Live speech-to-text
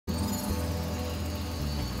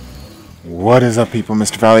What is up, people?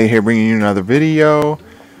 MrFallior here, bringing you another video.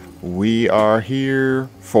 We are here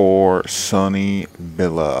for Sunny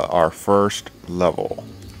Villa, our first level.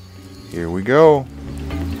 Here we go.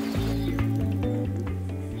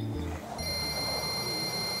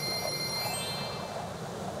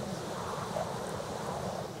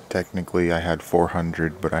 Technically, I had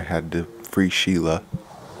 400, but I had to free Sheila.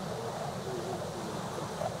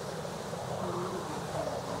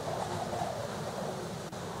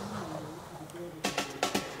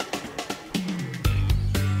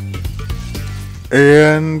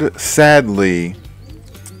 And sadly,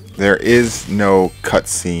 there is no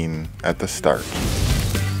cutscene at the start,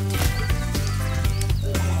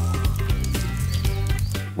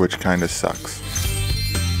 which kind of sucks.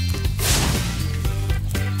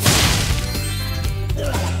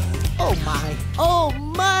 Oh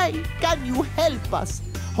my, can you help us?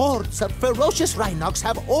 Hordes of ferocious Rhynocs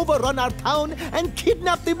have overrun our town and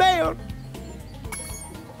kidnapped the mayor.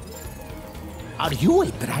 Are you a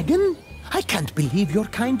dragon? I can't believe your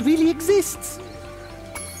kind really exists.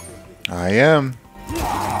 I am.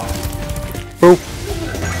 Boop.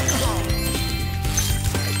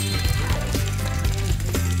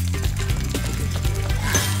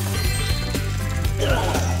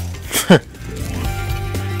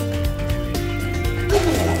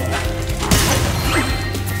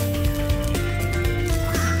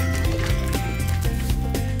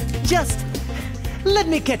 Just let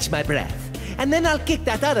me catch my breath, and then I'll kick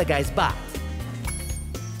that other guy's butt.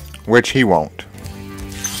 Which he won't.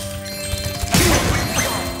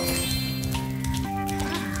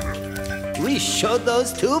 We showed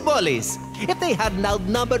those two bullies. If they hadn't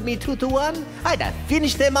outnumbered me 2-1, I'd have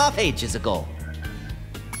finished them off ages ago.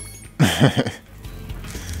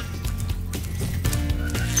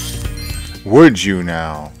 Would you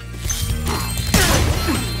now?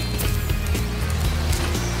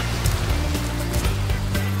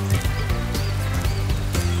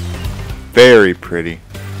 Very pretty.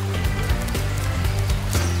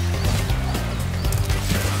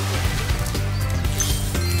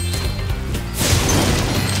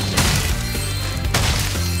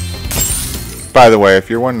 By the way, if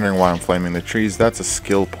you're wondering why I'm flaming the trees, that's a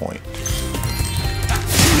skill point.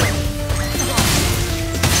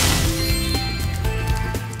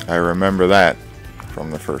 I remember that from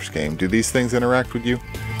the first game. Do these things interact with you?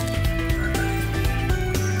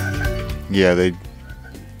 Yeah, they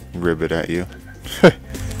ribbit at you.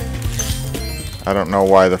 I don't know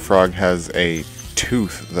why the frog has a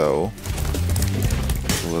tooth, though.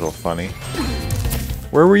 It's a little funny.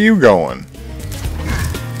 Where were you going?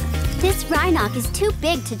 This Rhynoc is too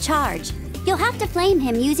big to charge. You'll have to flame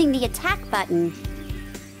him using the attack button.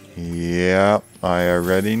 Yeah, I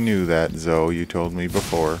already knew that, Zoe. You told me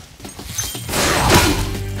before.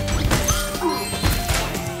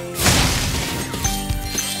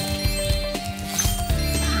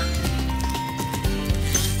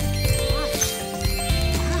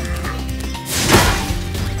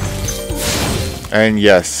 And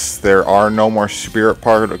yes, there are no more spirit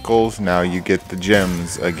particles. Now you get the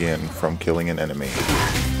gems again from killing an enemy.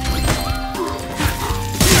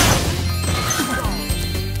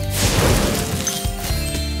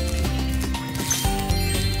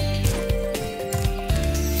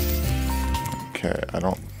 Okay, I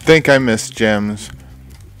don't think I missed gems,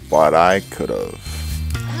 but I could have.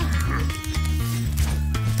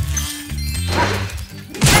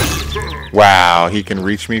 Wow, he can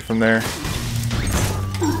reach me from there?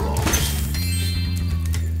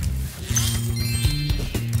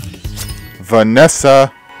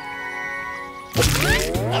 Vanessa.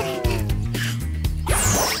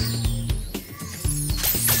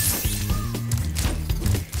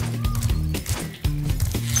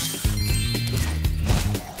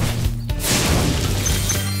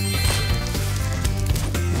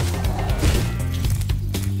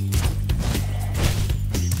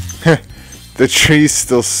 The tree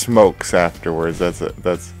still smokes afterwards.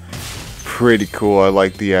 That's pretty cool. I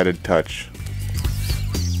like the added touch.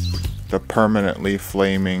 The permanently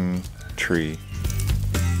flaming tree.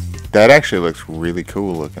 That actually looks really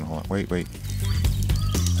cool looking. Hold on. Wait.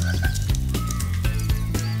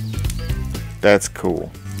 That's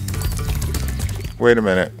cool. Wait a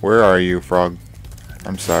minute. Where are you, frog?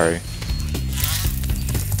 I'm sorry.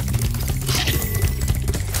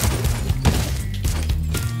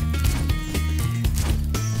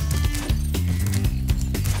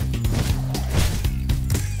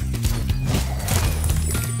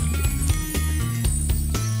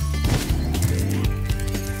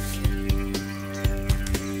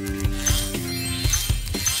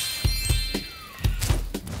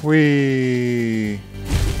 Whee!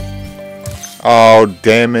 Oh,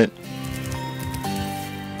 damn it.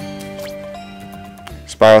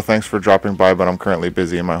 Spyro, thanks for dropping by, but I'm currently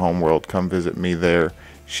busy in my home world. Come visit me there,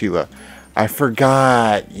 Sheila. I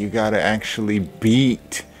forgot. You gotta actually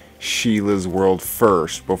beat Sheila's world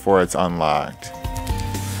first before it's unlocked.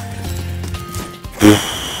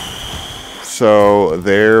 So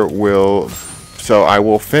I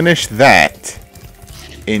will finish that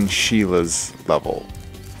in Sheila's level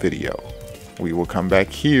video. We will come back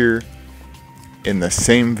here in the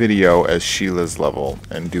same video as Sheila's level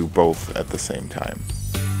and do both at the same time.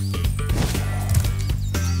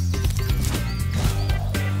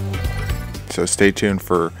 So stay tuned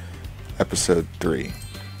for episode 3,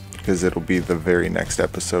 because it'll be the very next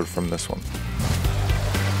episode from this one.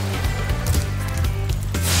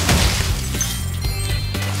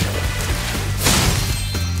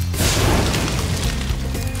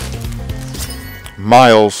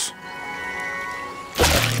 Miles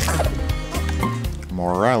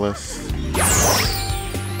Morales.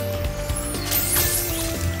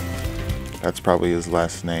 That's probably his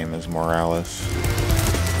last name is Morales.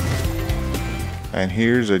 And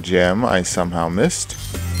here's a gem I somehow missed.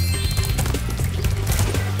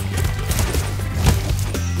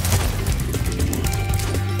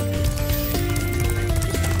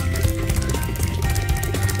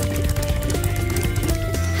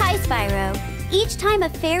 Hi, Spyro. Each time a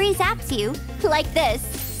fairy zaps you, like this,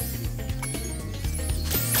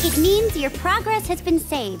 it means your progress has been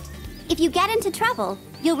saved. If you get into trouble,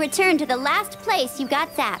 you'll return to the last place you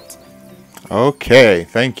got zapped. Okay,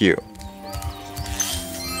 thank you.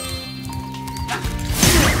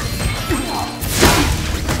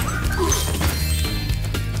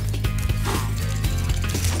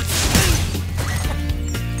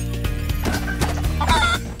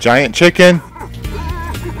 Giant chicken.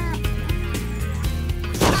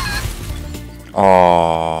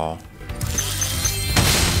 Aww.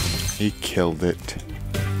 He killed it.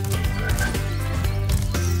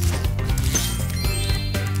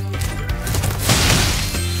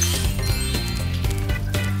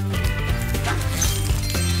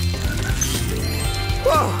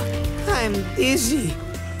 Whoa, I'm dizzy.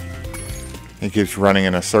 He keeps running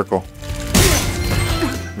in a circle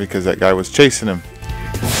because that guy was chasing him.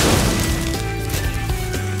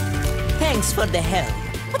 Thanks for the help,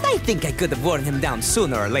 but I think I could have worn him down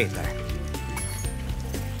sooner or later.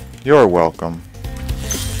 You're welcome.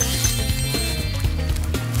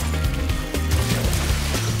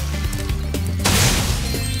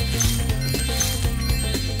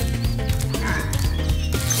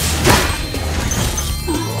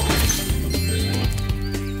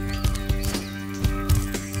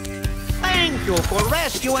 Thank you for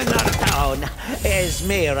rescuing our town. As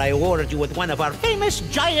mayor, I awarded you with one of our famous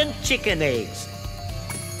giant chicken eggs.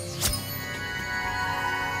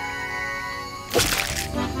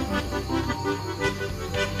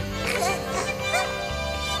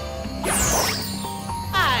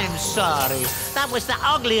 I'm sorry. That was the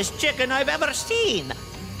ugliest chicken I've ever seen.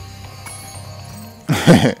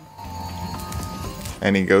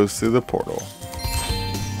 And he goes through the portal.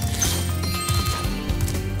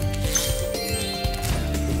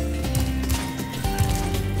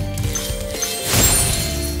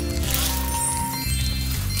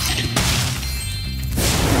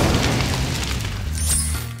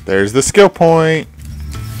 There's the skill point.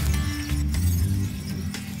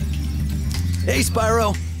 Hey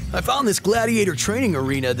Spyro, I found this gladiator training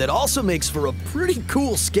arena that also makes for a pretty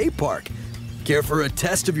cool skate park. Care for a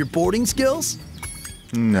test of your boarding skills?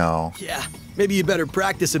 No. Yeah, maybe you better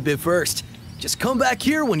practice a bit first. Just come back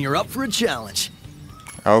here when you're up for a challenge.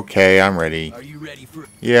 Okay, I'm ready. Are you ready for...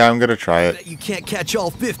 Yeah, I'm gonna try it. Bet you can't catch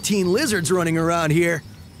all 15 lizards running around here.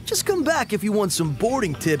 Just come back if you want some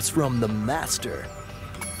boarding tips from the master.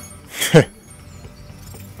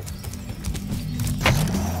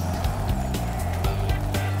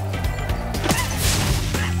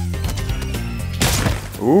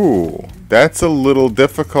 Ooh, that's a little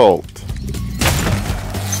difficult.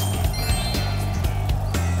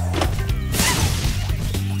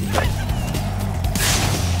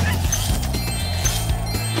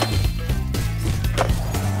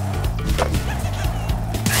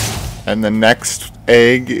 And the next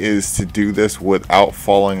egg is to do this without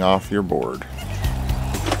falling off your board.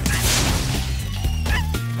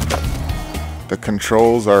 The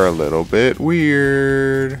controls are a little bit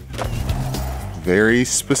weird. Very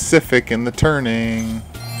specific in the turning.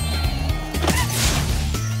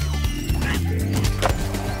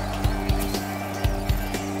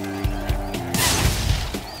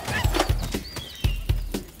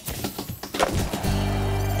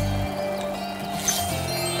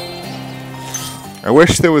 I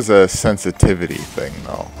wish there was a sensitivity thing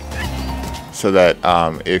though. so that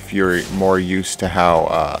if you're more used to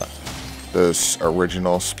how the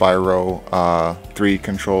original Spyro 3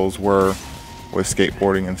 controls were with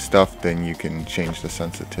skateboarding and stuff, then you can change the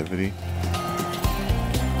sensitivity.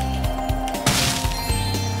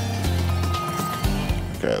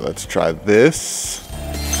 Okay, let's try this.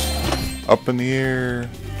 Up in the air.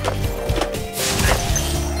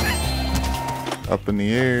 Up in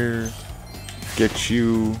the air. Get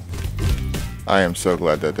you. I am so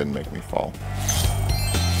glad that didn't make me fall.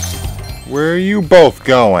 Where are you both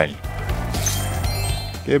going?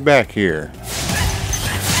 Get back here.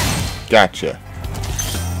 Gotcha.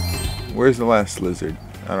 Where's the last lizard?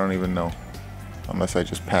 I don't even know. Unless I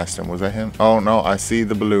just passed him. Was that him? Oh no, I see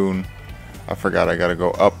the balloon. I forgot I gotta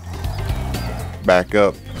go up. Back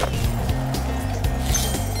up.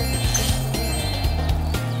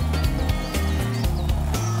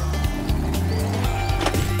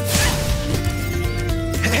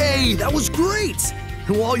 Hey, that was great!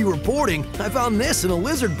 And while you were boarding, I found this in a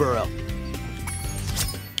lizard burrow.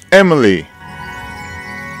 Emily.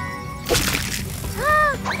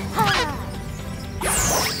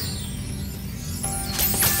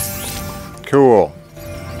 Cool.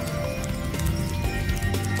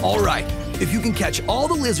 Alright, if you can catch all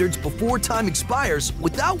the lizards before time expires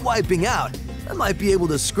without wiping out, I might be able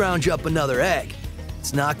to scrounge up another egg.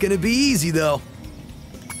 It's not gonna be easy though.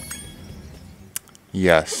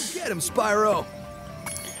 Yes. Get him, Spyro!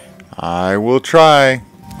 I will try.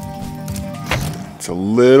 It's a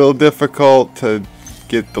little difficult to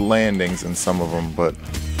get the landings in some of them, but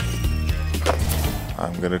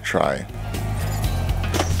I'm gonna try.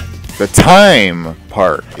 The time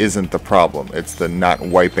part isn't the problem. It's the not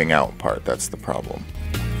wiping out part that's the problem.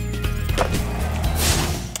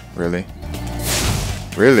 Really?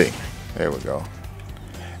 Really? There we go.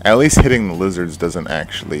 At least hitting the lizards doesn't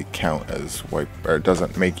actually count as wipe, or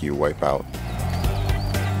doesn't make you wipe out.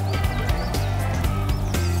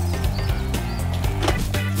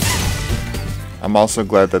 I'm also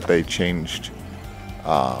glad that they changed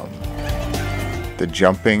the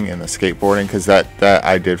jumping and the skateboarding, because that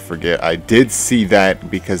I did forget. I did see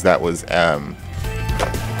that because that was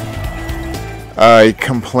I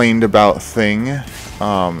complained about thing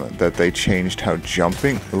that they changed how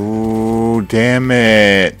jumping. Ooh, damn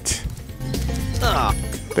it!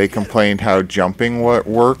 They complained how jumping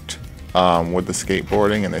worked with the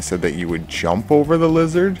skateboarding, and they said that you would jump over the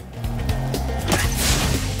lizard.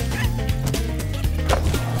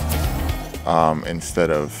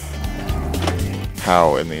 Instead of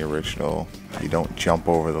how in the original you don't jump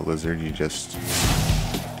over the lizard, you just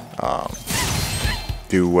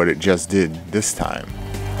do what it just did this time,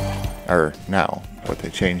 or now what they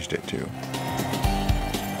changed it to.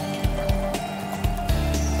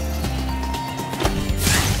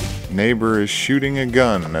 Neighbor is shooting a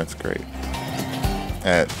gun. That's great.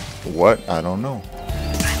 At what? I don't know.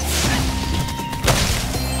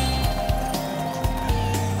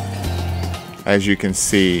 As you can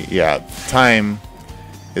see, yeah, time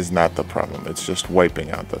is not the problem. It's just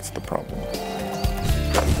wiping out that's the problem.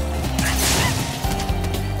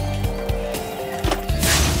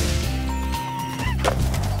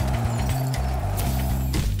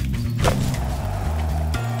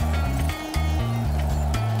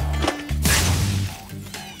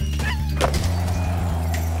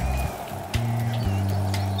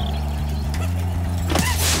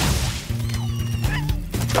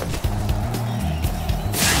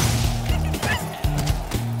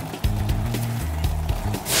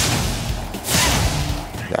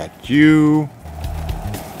 Got you.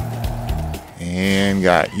 And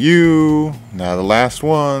got you. Now the last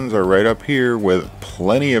ones are right up here with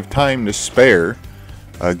plenty of time to spare.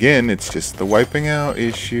 Again, it's just the wiping out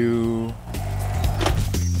issue.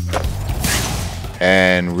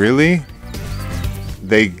 And really?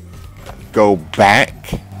 They go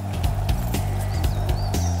back?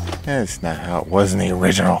 That's not how it was in the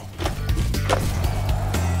original.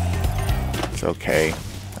 It's okay.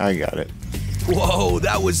 I got it. Whoa,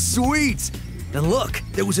 that was sweet! And look,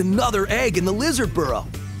 there was another egg in the lizard burrow.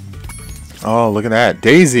 Oh, look at that.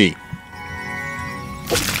 Daisy!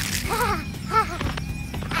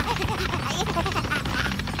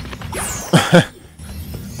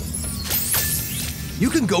 You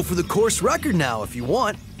can go for the course record now if you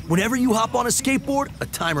want. Whenever you hop on a skateboard, a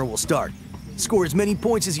timer will start. Score as many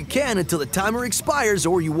points as you can until the timer expires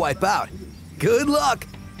or you wipe out. Good luck!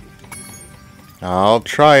 I'll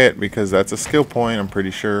try it because that's a skill point, I'm pretty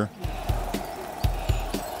sure.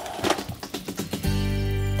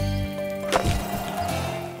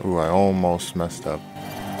 Ooh, I almost messed up.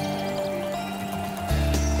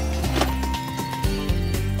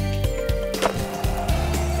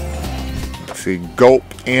 See, gulp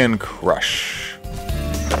and crush.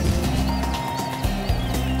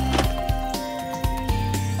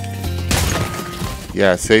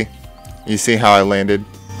 Yeah, see? You see how I landed?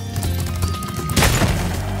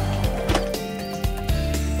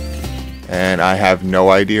 And I have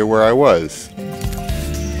no idea where I was.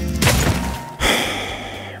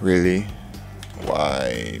 Really?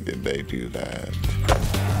 Why did they do that?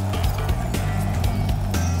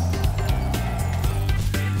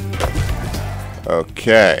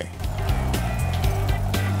 Okay.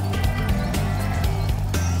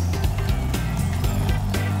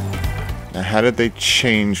 Now, how did they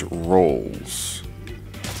change roles?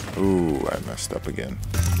 Ooh, I messed up again.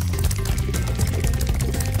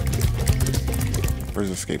 Where's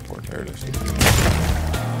the skateboard? There it is.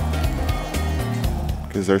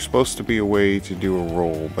 Because there's supposed to be a way to do a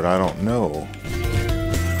roll, but I don't know.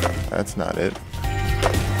 That's not it.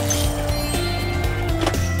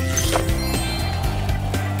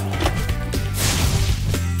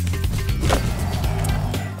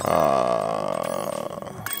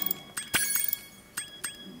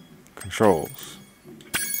 Controls.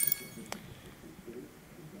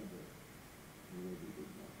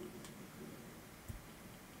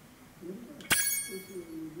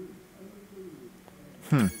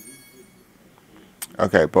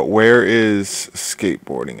 Okay, but where is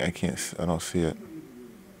skateboarding? I don't see it.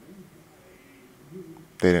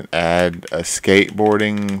 They didn't add a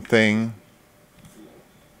skateboarding thing.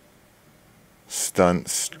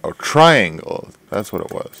 Stunts. Oh, triangle. That's what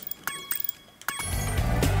it was.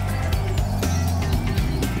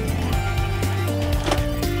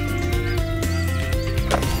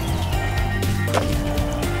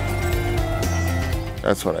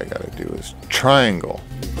 That's what I gotta do is triangle.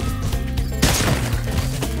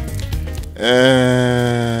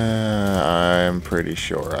 I'm pretty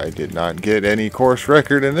sure I did not get any course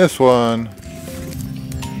record in this one.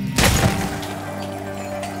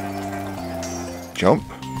 Jump.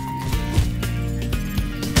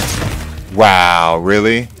 Wow,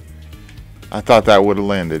 really? I thought that would have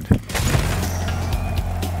landed.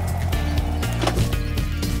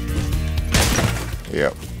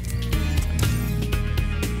 Yep.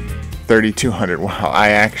 3,200. Wow, I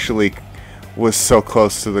actually was so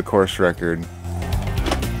close to the course record.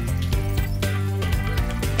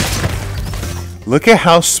 Look at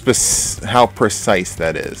how precise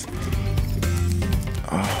that is.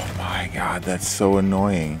 Oh my god, that's so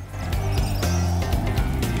annoying.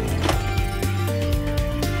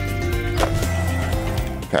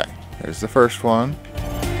 Okay, there's the first one.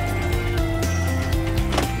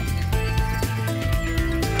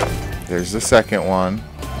 There's the second one.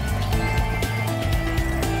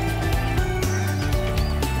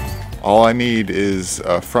 All I need is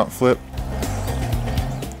a front flip,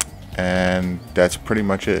 and that's pretty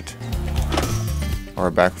much it. Or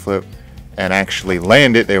a back flip, and actually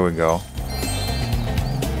land it. There we go.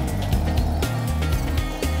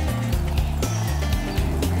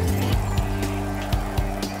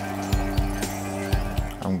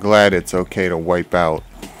 I'm glad it's okay to wipe out.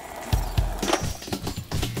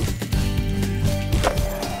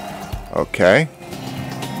 Okay.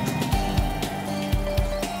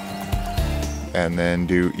 And then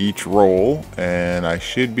do each roll, and I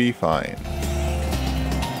should be fine.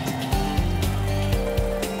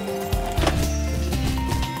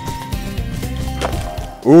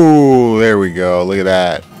 Ooh, there we go. Look at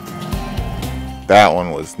that. That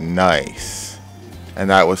one was nice. And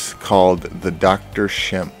that was called the Dr.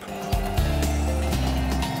 Shemp.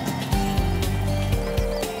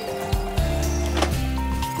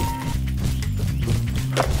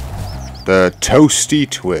 The Toasty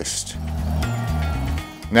Twist.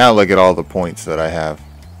 Now look at all the points that I have.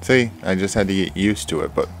 See, I just had to get used to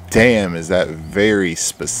it, but damn, is that very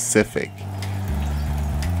specific.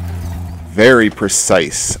 Very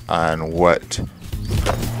precise on what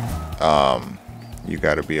you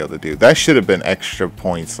got to be able to do. That should have been extra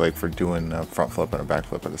points, like for doing a front flip and a back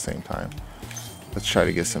flip at the same time. Let's try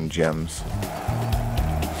to get some gems.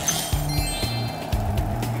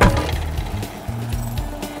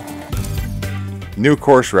 New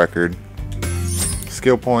course record.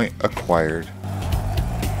 Skill point acquired.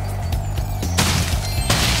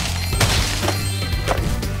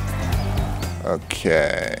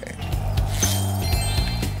 Okay.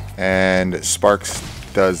 And Sparks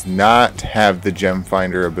does not have the gem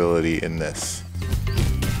finder ability in this.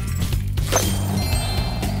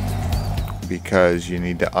 Because you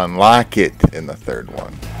need to unlock it in the third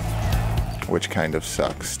one. Which kind of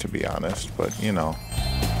sucks, to be honest, but you know.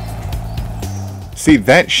 See,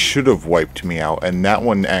 that should have wiped me out, and that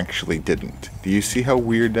one actually didn't. Do you see how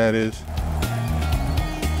weird that is?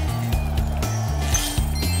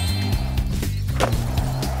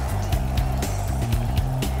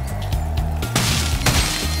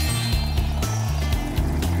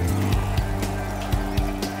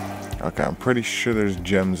 Okay, I'm pretty sure there's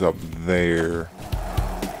gems up there.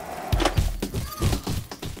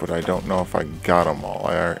 But I don't know if I got them all.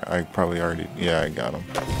 I probably already... Yeah, I got them.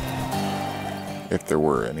 If there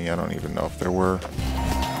were any. I don't even know if there were.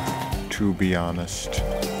 To be honest.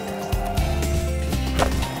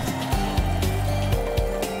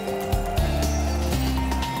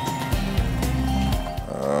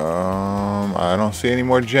 I don't see any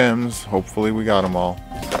more gems. Hopefully we got them all.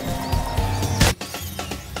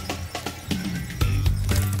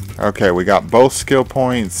 Okay, we got both skill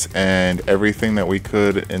points and everything that we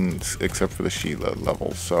could, except for the Sheila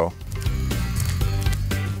levels. So,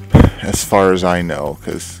 as far as I know,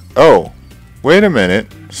 because oh, wait a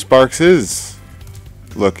minute, Sparks is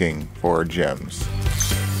looking for gems,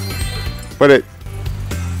 but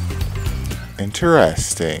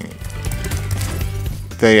interesting.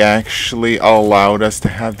 They actually allowed us to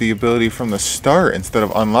have the ability from the start instead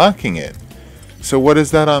of unlocking it. So what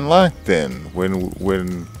does that unlock then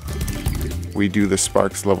when we do the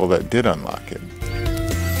Sparks level that did unlock it?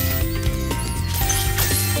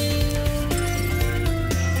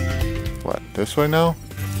 What, this way now?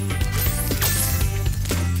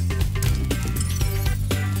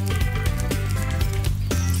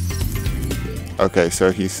 Okay,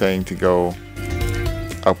 so he's saying to go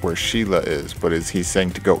up where Sheila is, but is he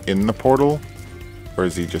saying to go in the portal? Or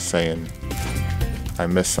is he just saying I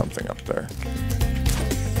missed something up there?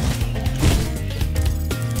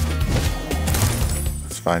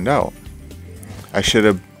 Let's find out. I should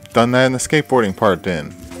have done that in the skateboarding part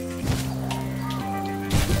then.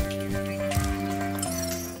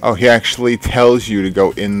 Oh, he actually tells you to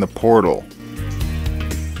go in the portal.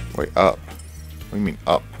 Wait, up. What do you mean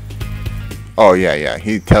up? Oh, yeah,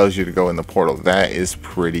 he tells you to go in the portal. That is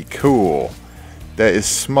pretty cool. That is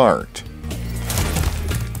smart.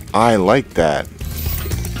 I like that.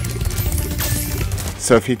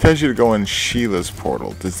 So if he tells you to go in Sheila's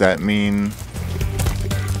portal, does that mean...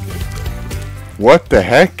 What the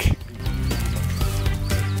heck?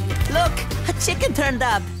 Look, a chicken turned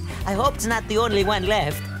up. I hope it's not the only one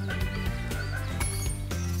left.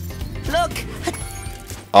 Look!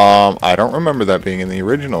 I don't remember that being in the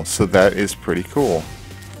original, so that is pretty cool.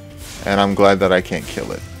 And I'm glad that I can't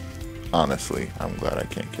kill it. Honestly, I'm glad I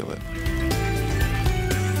can't kill it.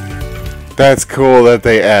 That's cool that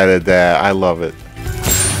they added that. I love it.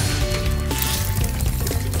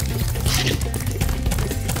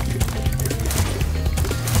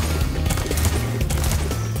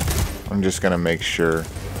 I'm just gonna make sure.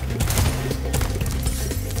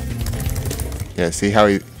 Yeah, see how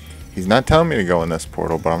he's not telling me to go in this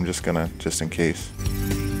portal, but I'm just gonna, just in case.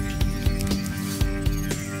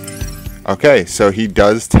 Okay, so he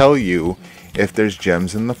does tell you if there's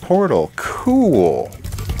gems in the portal. Cool.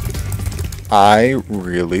 I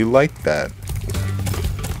really like that.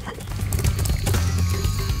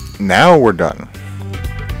 Now we're done.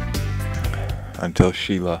 Until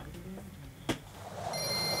Sheila.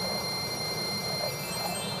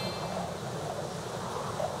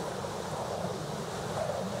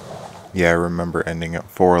 Yeah, I remember ending at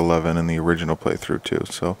 411 in the original playthrough too,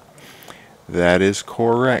 so that is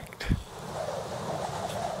correct.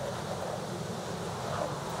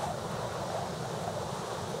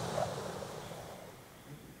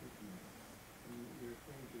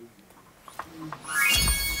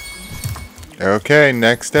 Okay,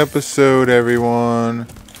 next episode, everyone.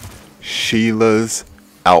 Sheila's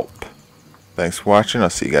Alp. Thanks for watching. I'll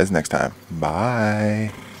see you guys next time.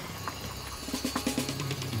 Bye.